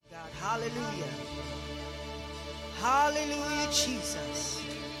Hallelujah. Hallelujah, Jesus.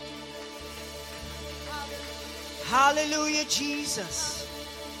 Hallelujah, Jesus.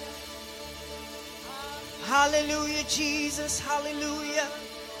 Hallelujah, Jesus. Hallelujah.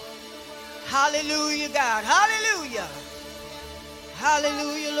 Hallelujah, God. Hallelujah.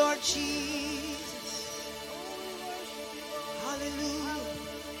 Hallelujah, Lord Jesus. Hallelujah.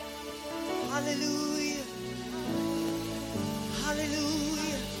 Hallelujah. Hallelujah.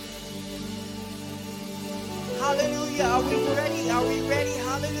 Hallelujah. Are we ready? Are we ready?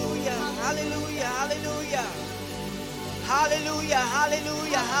 Hallelujah. Hallelujah. Hallelujah. Hallelujah.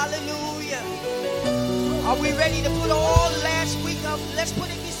 Hallelujah. Hallelujah. Are we ready to put all last week up? Let's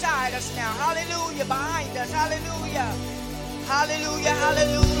put it beside us now. Hallelujah. Behind us. Hallelujah. Hallelujah.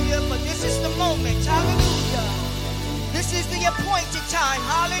 Hallelujah. But this is the moment. Hallelujah. This is the appointed time.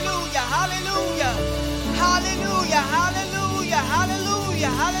 Hallelujah. Hallelujah. Hallelujah. Hallelujah. Hallelujah.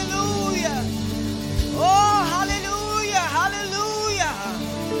 Hallelujah. Oh, hallelujah. Hallelujah.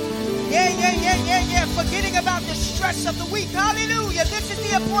 Yeah. Forgetting about the stress of the week. Hallelujah. This is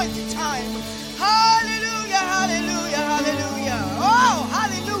the appointed time. Hallelujah. Hallelujah. Hallelujah. Oh,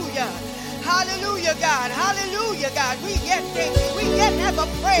 hallelujah. Hallelujah, God. Hallelujah, God. We yet thank you. We yet have a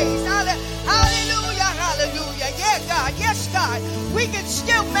praise. Hallelujah. Hallelujah. Yeah, God. Yes, God. We can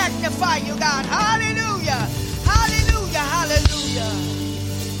still magnify you, God. Hallelujah. Hallelujah. Hallelujah.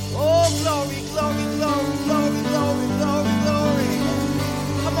 Oh, glory, glory, glory, glory, glory, glory, glory.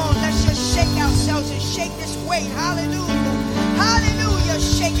 Come on, let's just shake ourselves and shake this weight. Hallelujah. Hallelujah.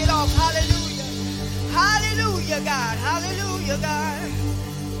 Shake it off. Hallelujah. Hallelujah, God. Hallelujah, God.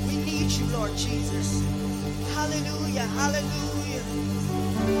 We need you, Lord Jesus. Hallelujah. Hallelujah.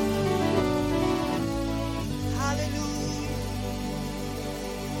 Hallelujah.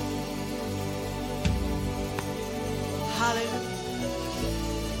 Hallelujah.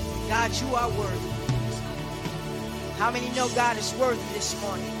 God, you are worthy. How many know God is worthy this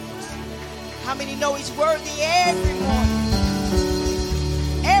morning? How many know he's worthy every morning?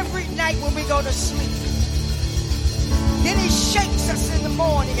 Every night when we go to sleep. Then he shakes us in the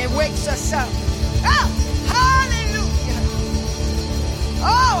morning and wakes us up. Oh, hallelujah.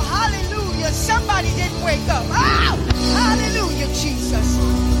 Oh, hallelujah. Somebody didn't wake up. Oh, hallelujah, Jesus.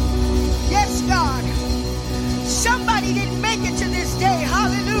 Yes, God. Somebody didn't make it to this day.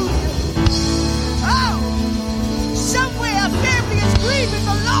 Hallelujah. Oh, somewhere a family is grieving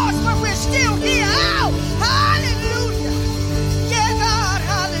the loss, but we're still here. Oh, hallelujah. Yeah, God.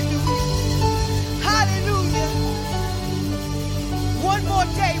 Hallelujah. Hallelujah. One more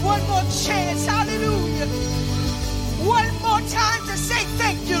day, one more chance. Hallelujah. One more time to say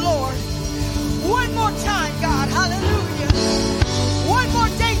thank you, Lord. One more time, God. Hallelujah. One more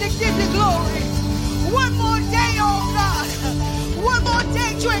day to give you glory. One more day, oh God. One more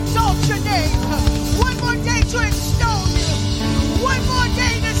day to exalt your name. One more day to extol you. One more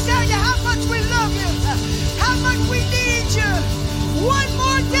day to tell you how much we love you. How much we need you. One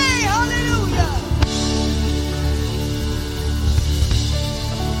more day. Hallelujah.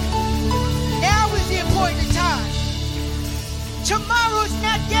 Now is the appointed time. Tomorrow's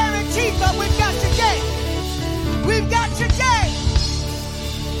not guaranteed, but we've got today. We've got today.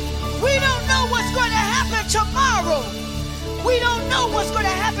 We don't know what's going to happen tomorrow. We don't know what's going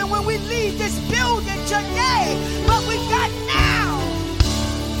to happen when we leave this building today, but we've got now.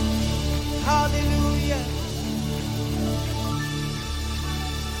 Hallelujah.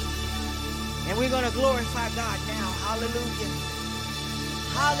 And we're going to glorify God now. Hallelujah.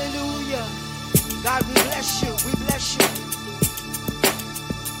 Hallelujah. God, we bless you. We bless you.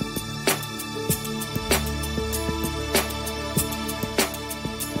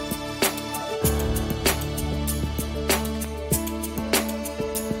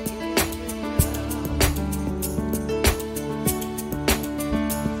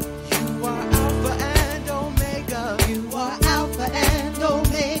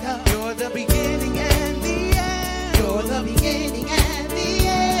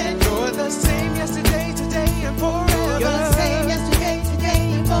 Same yesterday, today, and forever.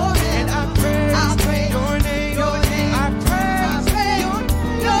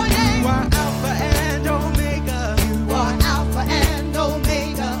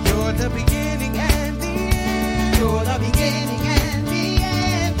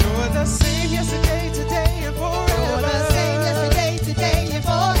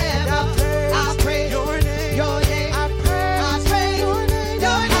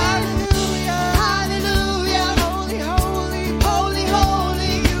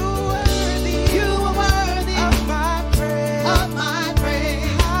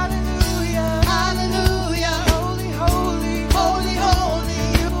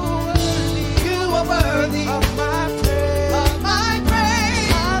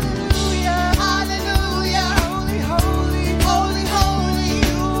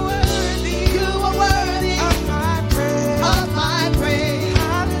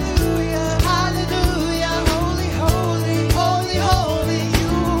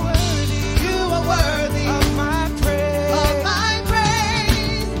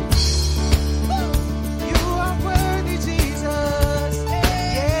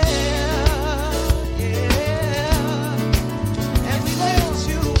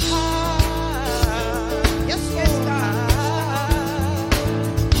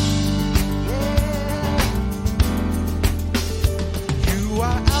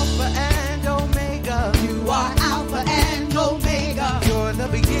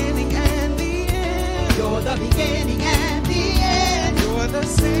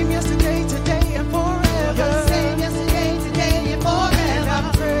 same yesterday, today, and forever. You're the same yesterday, today, and forever.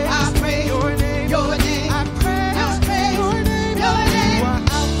 I praise your name. Your name. I praise your name. Your name. You are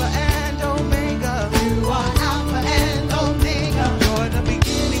Alpha and Omega. You are Alpha and Omega. You're the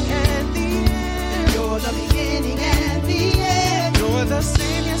beginning and the end. You're the beginning and the end. You're the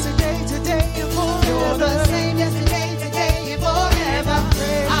same yesterday, today, and forever. You're the same yesterday, today, and forever.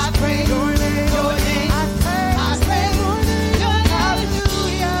 I praise your name. Your name. I praise your name.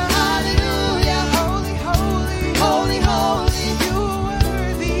 Hallelujah. Hallelujah.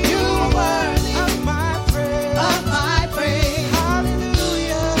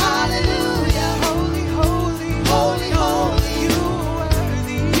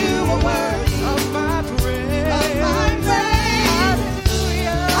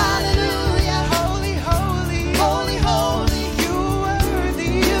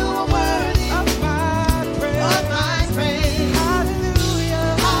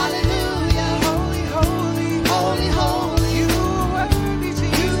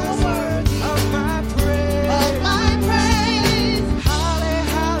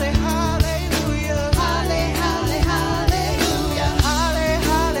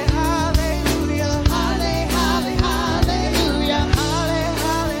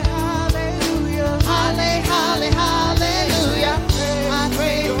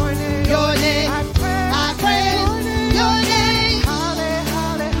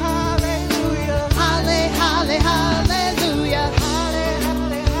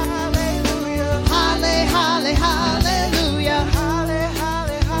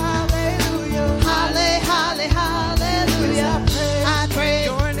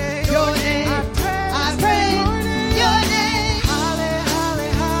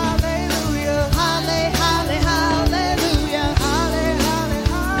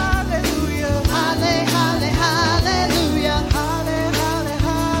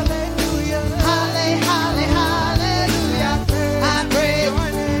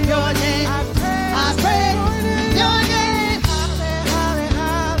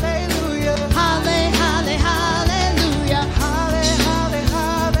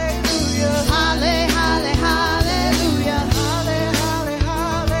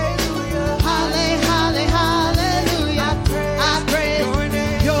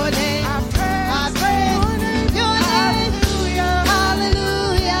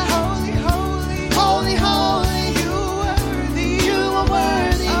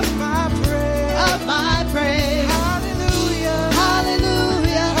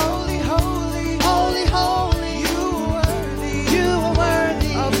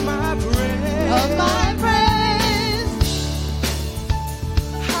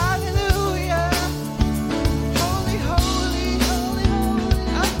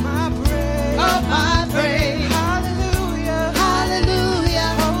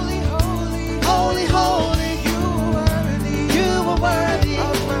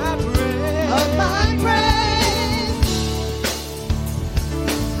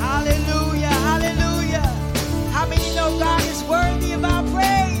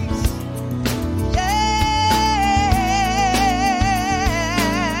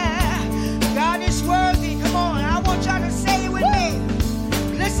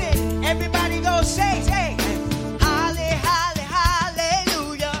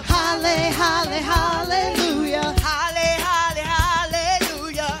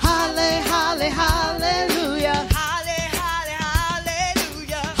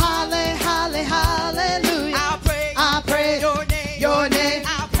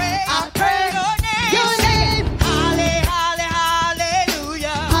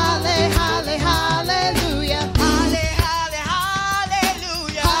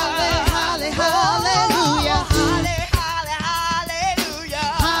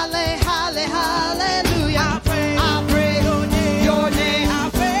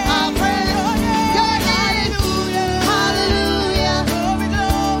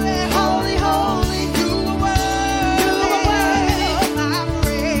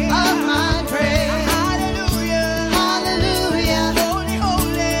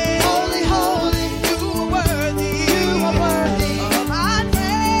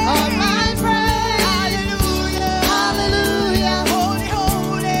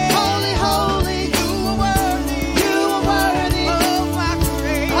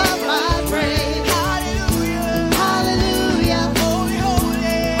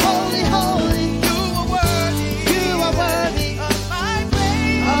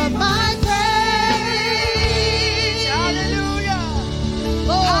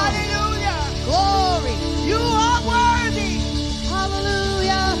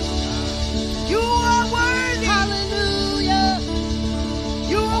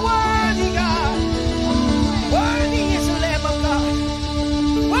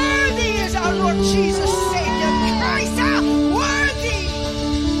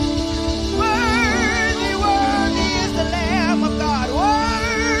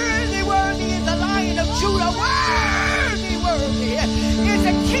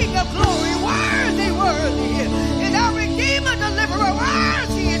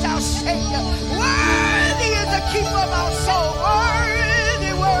 Worthy is our Savior. Worthy is the keeper of our soul.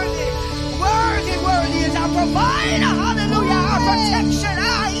 Worthy, worthy, worthy, worthy is our provider. Hallelujah. Our protection,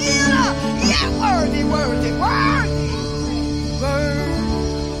 our healer. Yeah, worthy, worthy, worthy. Worthy,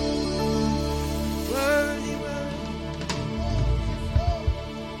 worthy, worthy.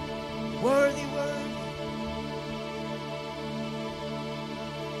 Worthy, worthy.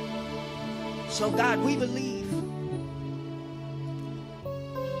 So God, we believe.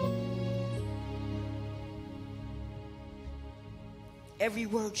 Every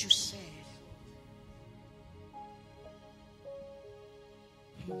word you said.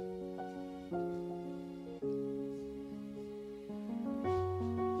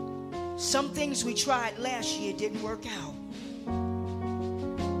 Some things we tried last year didn't work out.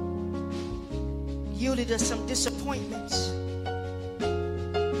 Yielded us some disappointments.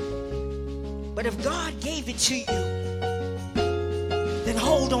 But if God gave it to you, then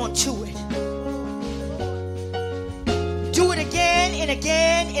hold on to it. Do it again and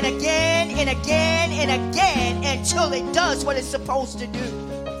again and again and again and again until it does what it's supposed to do.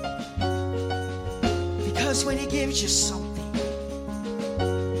 Because when He gives you something,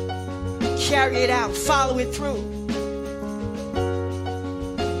 carry it out, follow it through.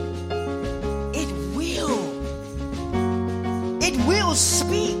 It will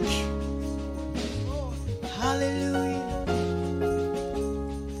speak. Hallelujah.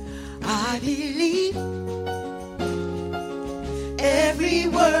 I believe every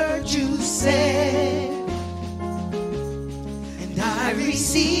word you said, and I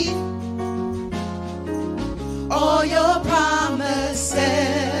receive all your promises.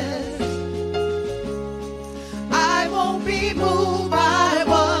 I won't be moved by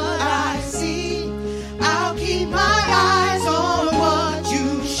what I see. I'll keep my eyes on what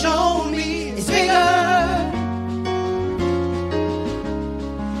you show me. It's bigger.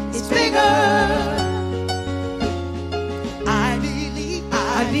 It's bigger. I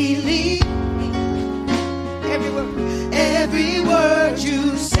believe every word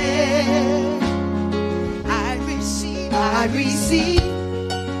you said. I receive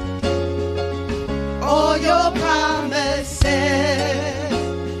all your promises.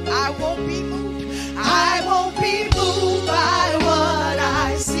 I won't be moved by what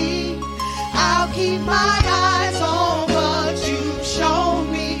I see. I'll keep my eyes on what you show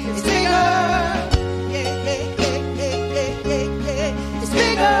me. It's bigger. It's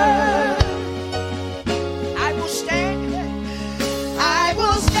bigger.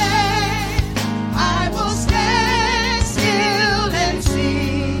 I will stand still and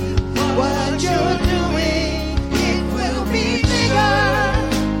see what you're doing. It will be bigger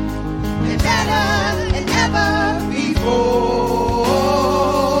and better than ever before.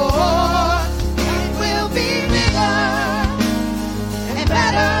 It will be bigger and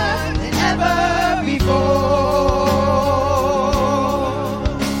better than ever before.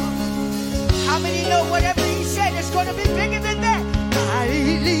 How many know whatever He said is going to be bigger than that? I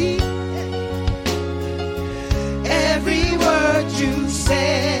believe every word you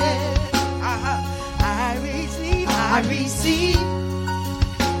said. I receive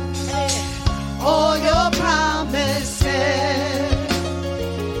all your promises.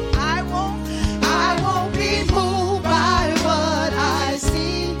 I won't be moved by what I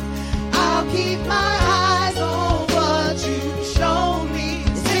see. I'll keep my eyes on what you show me.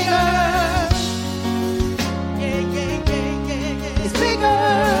 It's bigger. It's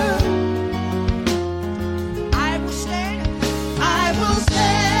bigger.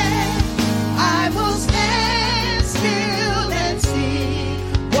 I will stand still and see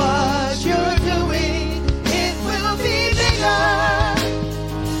what you're doing. It will be bigger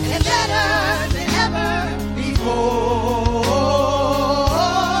and better than ever before.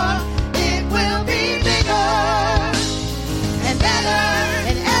 It will be bigger and better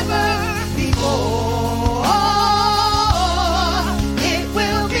than ever before. It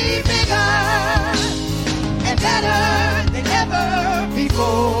will be bigger and better than ever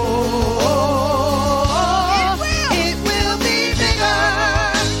before. It will be bigger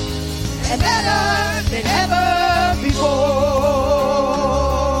and better than ever before.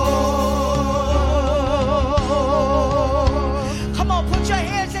 Come on, put your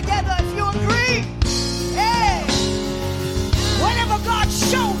hands together if you agree. Hey, whatever God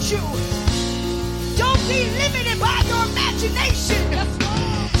showed you, don't be limited by your imagination.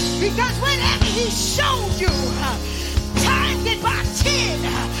 Because whenever He showed you, times it by 10,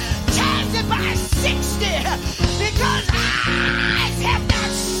 times it by 60, because eyes have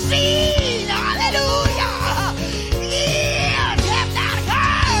not seen, hallelujah, ears have not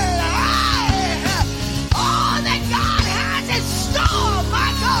heard, all that God has in store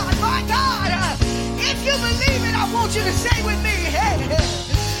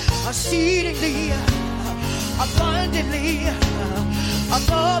exceedingly, abundantly,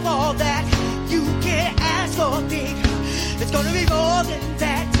 above all that you can ask or think. It's gonna be more than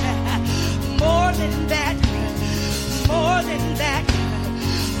that, more than that, more than that,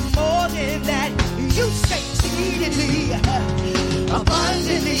 more than that. You say exceedingly,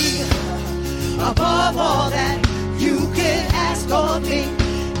 abundantly, above all that you can ask or think.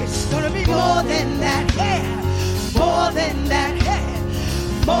 It's gonna be more than that, yeah, more than that, yeah,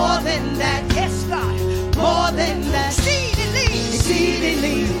 more than that, yes God, more than that,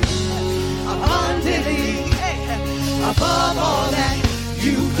 exceedingly, abundantly, yeah, above all that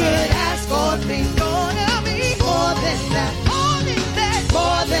you could ask or think. Gonna be more than that, more than that,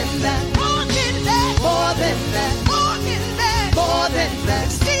 more than that, more than that, more than that, more than that, more than that,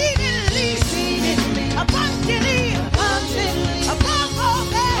 exceedingly, abundantly, above all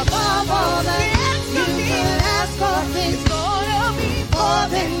that, you could ask or think. It's gonna be more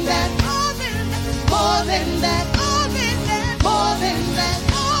than that, more than that, more than that, more than that, more than that,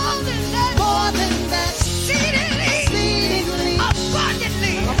 more than that, more than that, exceedingly,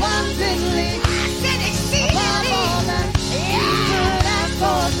 abundantly, I said exceedingly, you could ask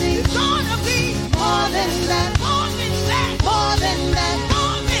or think. It's gonna be more than that, more than that, more than that,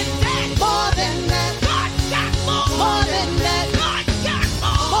 more than that, more than that. God got more than that. God got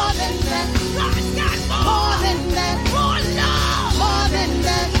more than that. God got more than that. More love, more than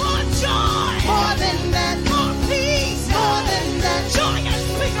that. More joy, more than that. More peace, more than that. Joy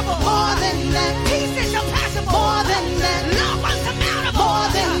unspeakable, more than that. Peace is surpassable, more than that. Love unsurmountable, more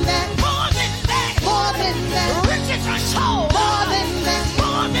than that. More than that, more than that. Riches untold, more than that.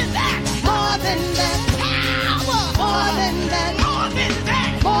 More than that, more than that. Power, more than that. More than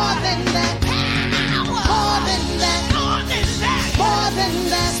that, more than that. Power, more than that. More than that, more than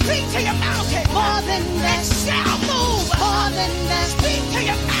that. Speak to your mountain, more than that. It shall move, more than that. Speak to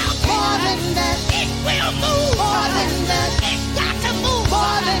your mountain, more than that. It will move, more than that. It's got to move,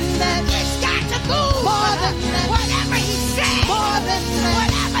 more than that. It's got to move, more than that. Whatever he said, more than that.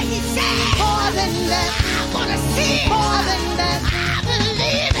 Whatever he said, more than that. I wanna see it, more than that. I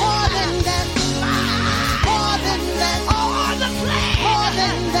believe it, more than that. More than that. All the plans, more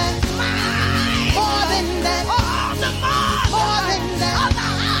than that. More than that. All the more than that. Of the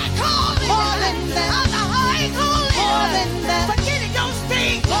high calling, more than that. Of the high calling, more than that. Forgetting those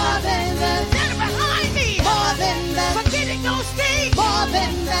things, more than that. That are behind me, more than that. Forgetting those things, more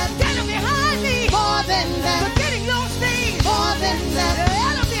than that. That are behind me, more than that. Forgetting those things, more than that.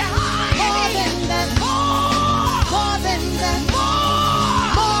 That are behind me, more than that. More than that.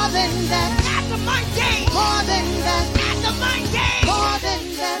 More than that. Not the Monday, more than that. Not the Monday, more than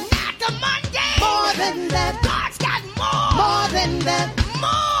that. Not the Monday, more than that. God's got more than that.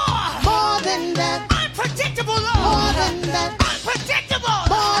 More than that. Unpredictable, Lord. More than that. Unpredictable.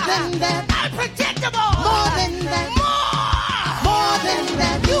 More than that. Unpredictable. More than that. More than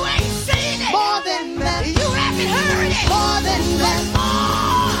that. You ain't seen it. More than that. You haven't heard it. More than that.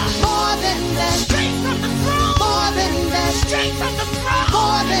 More than that. Straight from the throne. More than that. Straight from the throne.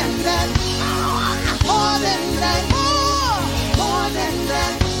 More than that. More than that. More than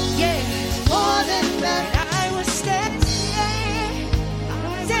that. Yeah. More than that. I was dancing,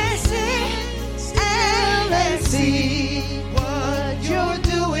 and let's see what you're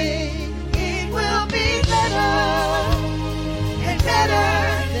doing. It will be better and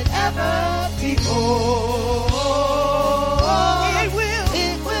better than ever before.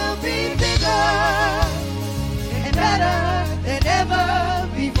 It will be bigger and better than ever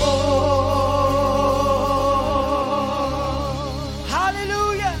before.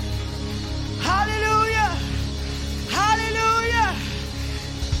 Hallelujah. Hallelujah. Hallelujah.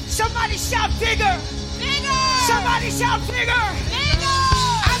 Somebody shout bigger. Bigger. Somebody shout bigger. Bigger.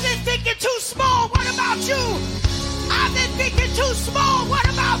 I've been thinking too small. What about you? I've been thinking too small. What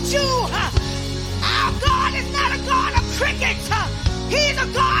about you? Our God is not a God of crickets. He's a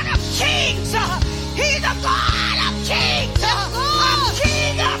God of kings. He's a God of kings. A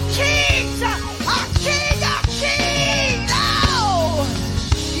king of kings. A king of kings. Oh,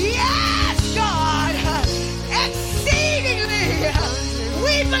 yes, God. Exceedingly.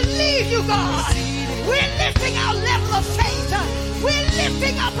 We believe you, God. We're lifting our level of faith. We're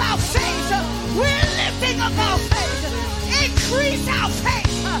lifting up our faith. We're lifting up our faith. Increase our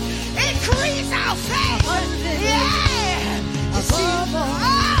faith. Increase our faith. Yeah.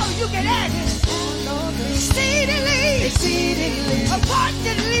 Oh, you can add it. Exceedingly,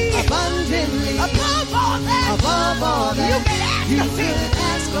 abundantly, above all that, you can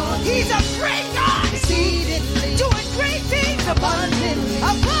ask of him. He's a great God, doing great things, abundantly,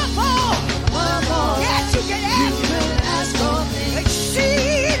 above all. Yes, you can ask of him.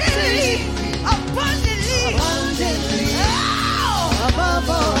 Exceedingly,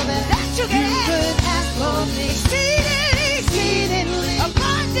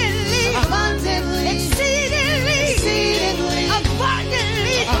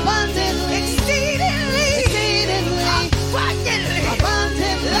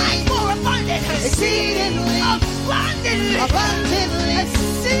 abundantly, abundantly,